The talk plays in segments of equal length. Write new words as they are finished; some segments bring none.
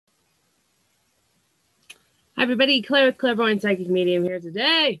Hi, everybody. Claire with Clairvoyant Psychic Medium here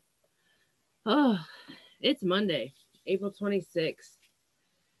today. Oh, it's Monday, April 26th.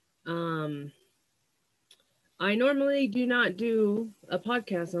 I normally do not do a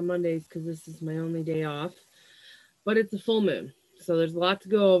podcast on Mondays because this is my only day off, but it's a full moon. So there's a lot to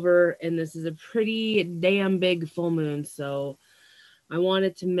go over, and this is a pretty damn big full moon. So I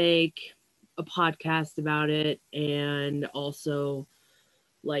wanted to make a podcast about it and also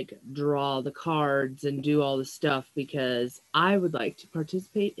like draw the cards and do all the stuff because I would like to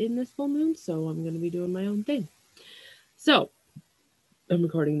participate in this full moon. So I'm going to be doing my own thing. So I'm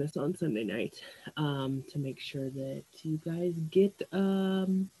recording this on Sunday night to make sure that you guys get,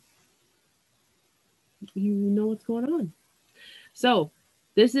 you know what's going on. So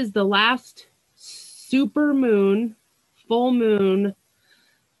this is the last super moon, full moon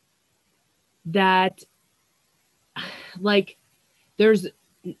that like there's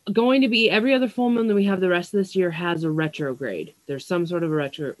going to be every other full moon that we have the rest of this year has a retrograde. There's some sort of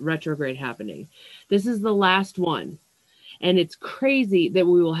a retrograde happening. This is the last one. And it's crazy that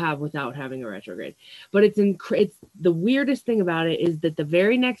we will have without having a retrograde. But it's the weirdest thing about it is that the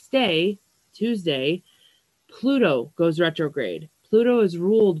very next day, Tuesday, Pluto goes retrograde. Pluto is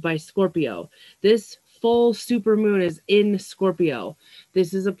ruled by Scorpio. This full super moon is in Scorpio.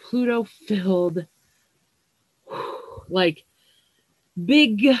 This is a Pluto-filled, like,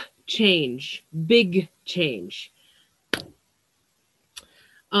 big change.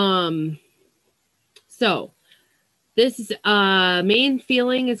 So this main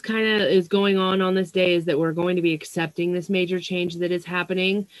feeling is going on this day is that we're going to be accepting this major change that is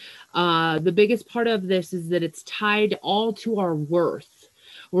happening. The biggest part of this is that it's tied all to our worth.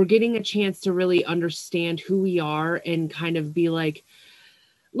 We're getting a chance to really understand who we are and kind of be like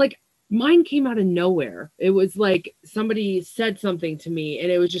mine came out of nowhere. It was like somebody said something to me and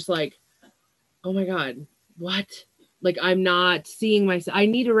it was just like, oh my God, what? Like, I'm not seeing myself. I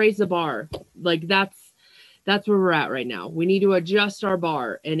need to raise the bar. Like that's where we're at right now. We need to adjust our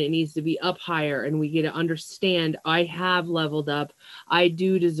bar and it needs to be up higher and we get to understand I have leveled up. I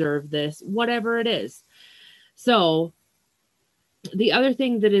do deserve this, whatever it is. So the other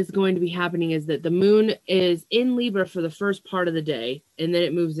thing that is going to be happening is that the moon is in Libra for the first part of the day, and then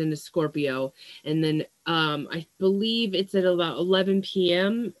it moves into Scorpio. And then I believe it's at about 11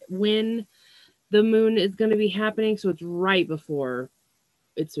 p.m. when the moon is going to be happening. So it's right before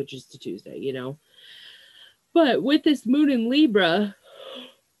it switches to Tuesday, you know. But with this moon in Libra,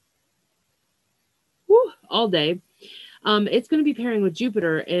 all day, it's going to be pairing with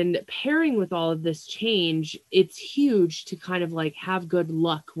Jupiter, and pairing with all of this change, it's huge to kind of like have good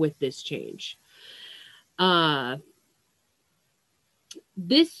luck with this change.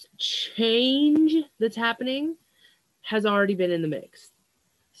 This change that's happening has already been in the mix.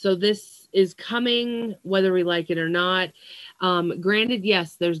 So this is coming whether we like it or not. Granted,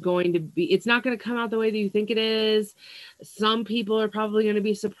 yes, there's going to be, it's not going to come out the way that you think it is. Some people are probably going to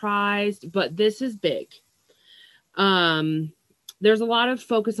be surprised, but this is big. There's a lot of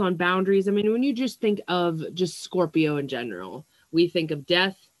focus on boundaries. I mean, when you just think of just Scorpio in general, we think of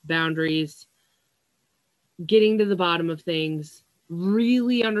death, boundaries, getting to the bottom of things,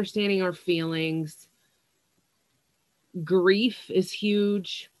 really understanding our feelings. Grief is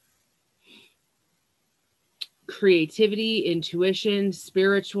huge. Creativity, intuition,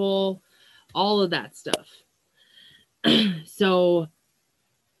 spiritual, all of that stuff. So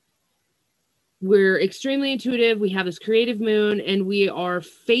we're extremely intuitive. We have this creative moon and we are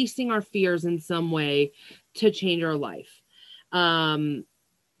facing our fears in some way to change our life.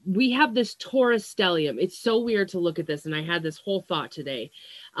 We have this Taurus stellium. It's so weird to look at this. And I had this whole thought today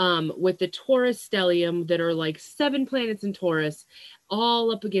with the Taurus stellium that are like 7 planets in Taurus,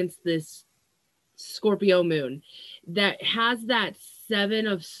 all up against this Scorpio moon that has that 7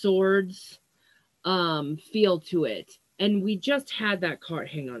 of Swords feel to it. And we just had that card.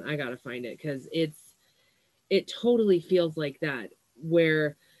 Hang on, I gotta find it because it totally feels like that,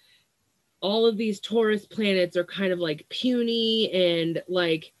 where all of these Taurus planets are kind of like puny and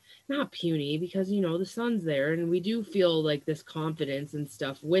like not puny because, you know, the sun's there and we do feel like this confidence and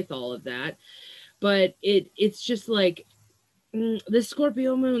stuff with all of that. But it's just like the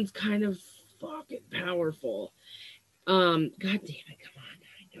Scorpio moon's kind of fucking powerful. God damn it, come on.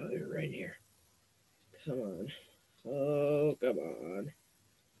 I know you're right here. Come on. Oh, come on.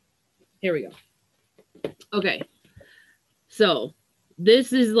 Here we go. Okay. So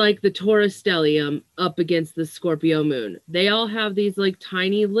this is like the Taurus stellium up against the Scorpio moon. They all have these like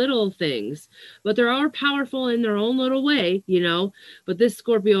tiny little things, but they're all powerful in their own little way, you know. But this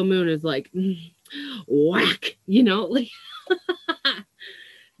Scorpio moon is like whack, you know, like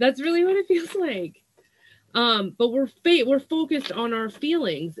that's really what it feels like. But we're focused on our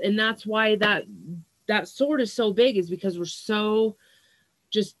feelings, and that's why that sword is so big, is because we're so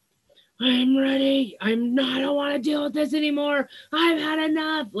just, I'm ready. I don't want to deal with this anymore. I've had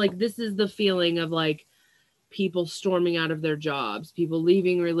enough. Like, this is the feeling of like people storming out of their jobs, people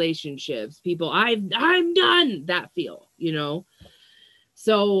leaving relationships, people, I'm done. That feel, you know?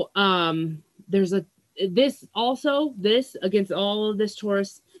 So there's this against all of this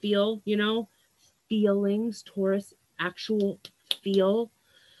Taurus feel, you know, feelings, Taurus actual feel,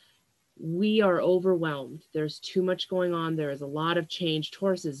 we are overwhelmed. There's too much going on. There is a lot of change.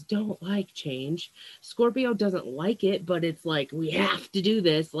 Tauruses don't like change. Scorpio doesn't like it, but it's like, we have to do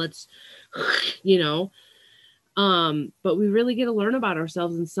this. Let's, you know. But we really get to learn about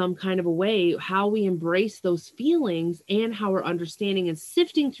ourselves in some kind of a way, how we embrace those feelings and how we're understanding and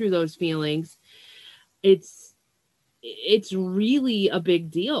sifting through those feelings. It's really a big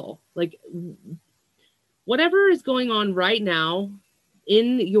deal. Like, whatever is going on right now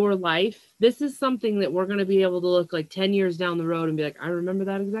in your life, this is something that we're going to be able to look like 10 years down the road and be like, I remember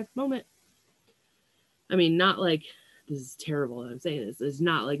that exact moment. I mean, not like, this is terrible that I'm saying this. It's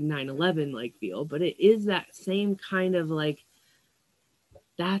not like 9/11 like feel, but it is that same kind of like,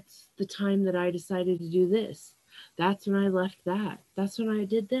 that's the time that I decided to do this. That's when I left that. That's when I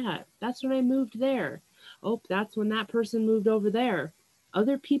did that. That's when I moved there. Oh, that's when that person moved over there.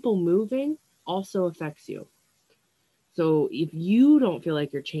 Other people moving also affects you. So if you don't feel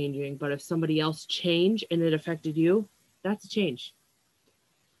like you're changing, but if somebody else changed and it affected you, that's a change.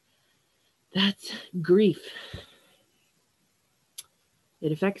 That's grief.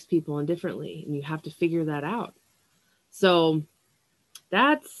 It affects people differently, and you have to figure that out. So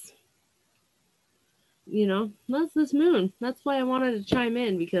that's, you know, that's this moon. That's why I wanted to chime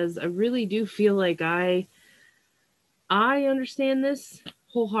in, because I really do feel like I understand this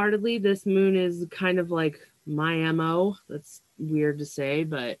wholeheartedly. This moon is kind of like my MO. That's weird to say,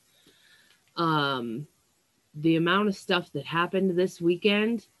 but the amount of stuff that happened this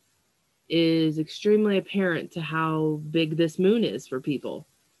weekend is extremely apparent to how big this moon is for people.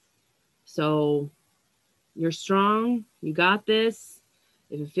 So you're strong. You got this.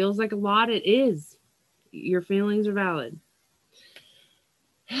 If it feels like a lot, it is. Your feelings are valid.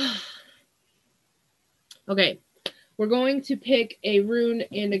 Okay. We're going to pick a rune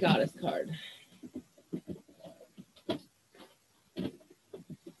and a goddess card.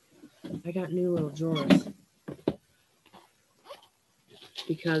 I got new little drawers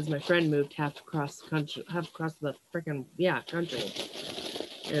because my friend moved half across the country, freaking country,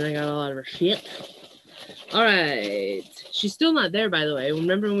 and I got a lot of her shit. All right, she's still not there, by the way.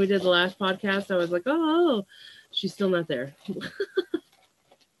 Remember when we did the last podcast? I was like, oh, she's still not there.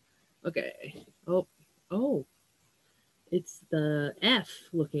 Okay. Oh, it's the F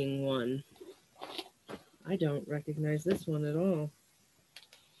looking one. I don't recognize this one at all.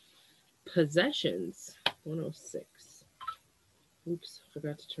 Possessions 106. Oops,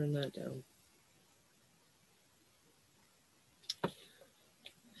 forgot to turn that down.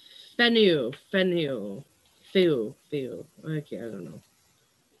 Fenu. Okay, I don't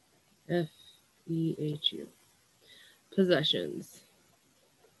know. Fehu. Possessions.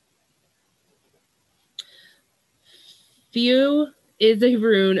 Few is a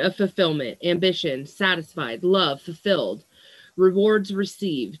rune of fulfillment, ambition, satisfied, love, fulfilled, rewards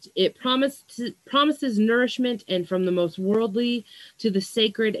received. It promises nourishment, and from the most worldly to the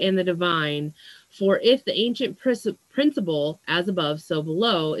sacred and the divine. For if the ancient principle, as above, so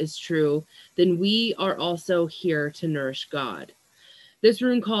below, is true, then we are also here to nourish God. This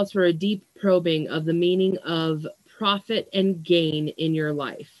rune calls for a deep probing of the meaning of profit and gain in your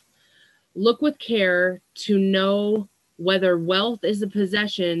life. Look with care to know whether wealth is the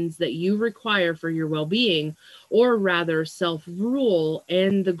possessions that you require for your well-being, or rather self-rule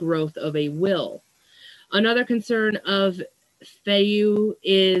and the growth of a will. Another concern of Fehu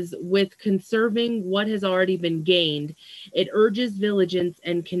is with conserving what has already been gained. It urges vigilance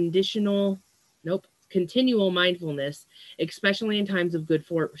and continual mindfulness, especially in times of good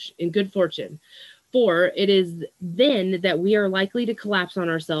fortune. For it is then that we are likely to collapse on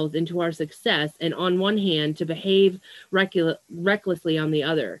ourselves into our success, and on one hand, to behave recklessly on the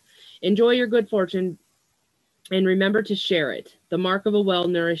other. Enjoy your good fortune and remember to share it. The mark of a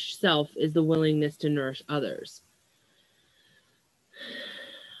well-nourished self is the willingness to nourish others.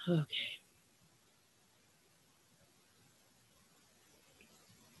 Okay.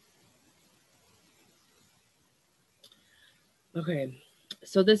 Okay.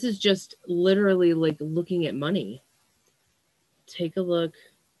 So this is just literally like looking at money. Take a look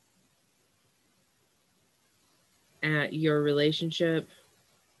at your relationship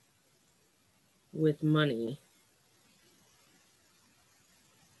with money.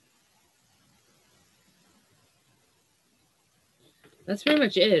 That's pretty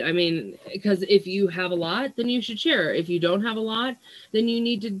much it. I mean, because if you have a lot, then you should share. If you don't have a lot, then you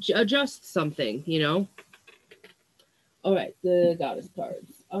need to adjust something, you know? All right, the goddess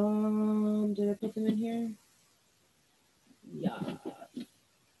cards. Did I put them in here? Yeah.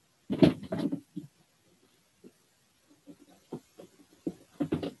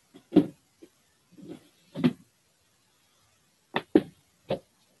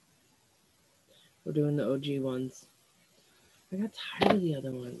 We're doing the OG ones. I got tired of the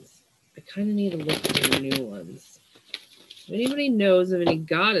other ones. I kind of need to look for the new ones. If anybody knows of any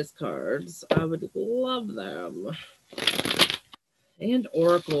goddess cards, I would love them. And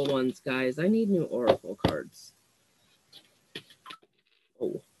oracle ones, guys. I need new oracle cards.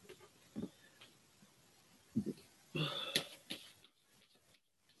 Oh.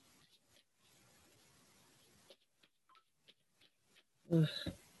 Ugh.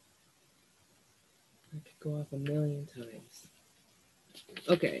 I could go off a million times.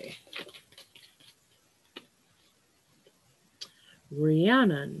 Okay.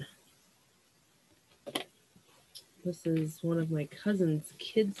 Rhiannon. This is one of my cousin's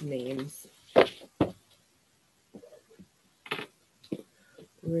kids' names.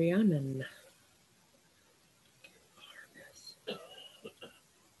 Rhiannon.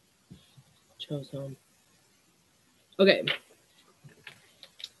 Chose home. Okay.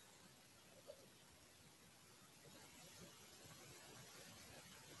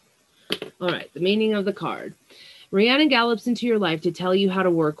 All right, the meaning of the card. Rhiannon gallops into your life to tell you how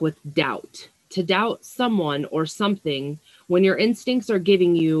to work with doubt. To doubt someone or something when your instincts are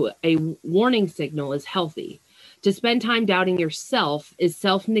giving you a warning signal is healthy. To spend time doubting yourself is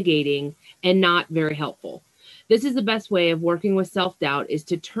self-negating and not very helpful. This is the best way of working with self-doubt is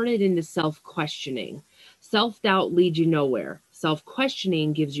to turn it into self-questioning. Self-doubt leads you nowhere.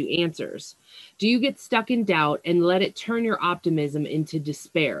 Self-questioning gives you answers. Do you get stuck in doubt and let it turn your optimism into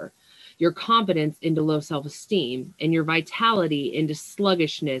despair, your confidence into low self-esteem, and your vitality into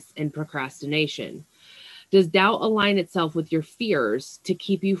sluggishness and procrastination? Does doubt align itself with your fears to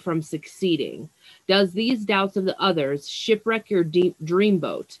keep you from succeeding? Does these doubts of the others shipwreck your dream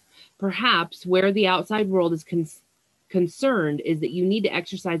boat? Perhaps where the outside world is concerned is that you need to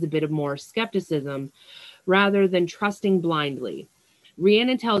exercise a bit of more skepticism rather than trusting blindly.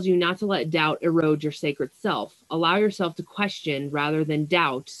 Rhiannon tells you not to let doubt erode your sacred self. Allow yourself to question rather than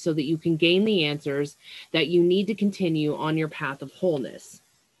doubt so that you can gain the answers that you need to continue on your path of wholeness.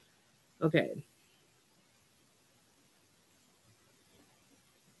 Okay.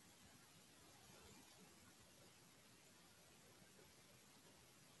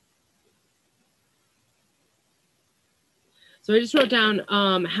 So I just wrote down,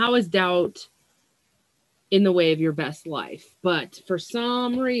 how is doubt in the way of your best life? But for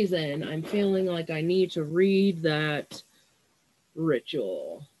some reason, I'm feeling like I need to read that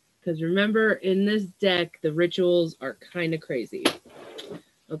ritual. Because remember, in this deck, the rituals are kind of crazy.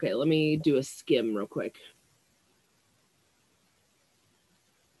 Okay, let me do a skim real quick.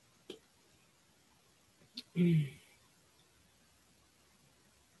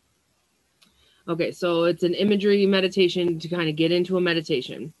 Okay, so it's an imagery meditation to kind of get into a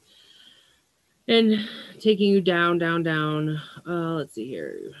meditation. And taking you down, down, down. Let's see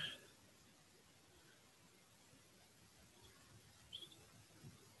here.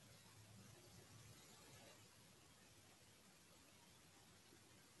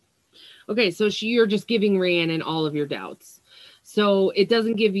 Okay, so you're just giving Rhiannon all of your doubts. So it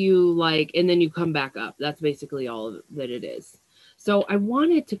doesn't give you like, and then you come back up. That's basically all that it is. So I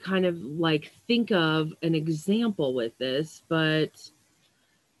wanted to kind of like think of an example with this, but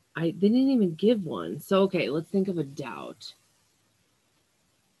they didn't even give one. So, okay, let's think of a doubt.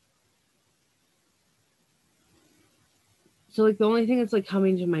 So like the only thing that's like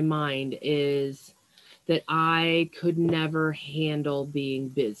coming to my mind is that I could never handle being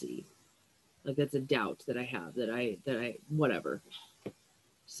busy. Like that's a doubt that I have that I whatever.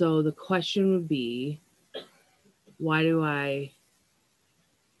 So the question would be, why do I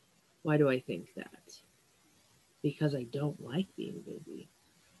think that? Because I don't like being busy.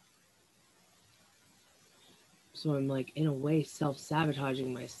 So I'm like in a way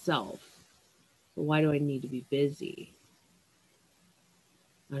self-sabotaging myself. But why do I need to be busy?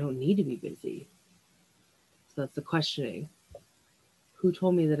 I don't need to be busy. So that's the questioning. Who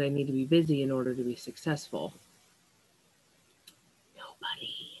told me that I need to be busy in order to be successful?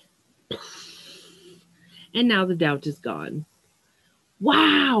 Nobody. And now the doubt is gone.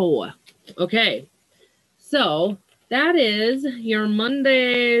 Wow. Okay. So that is your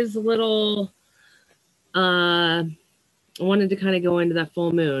Monday's little I wanted to kind of go into that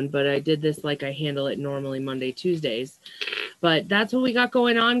full moon, but I did this like I handle it normally Monday, Tuesdays. But that's what we got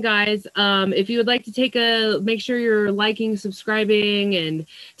going on, guys. If you would like to make sure you're liking, subscribing, and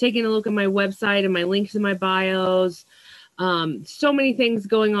taking a look at my website and my links in my bios. So many things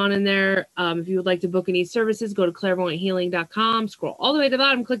going on in there. If you would like to book any services, go to clairvoyanthealing.com, scroll all the way to the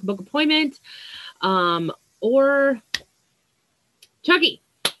bottom, click book appointment. Or Chucky.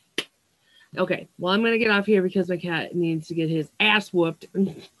 Okay, well, I'm going to get off here because my cat needs to get his ass whooped.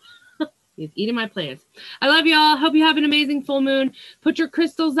 He's eating my plants. I love y'all. Hope you have an amazing full moon. Put your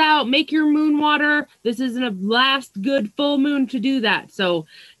crystals out. Make your moon water. This isn't a last good full moon to do that. So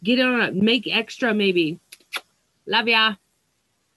get on it. Make extra maybe. Love ya.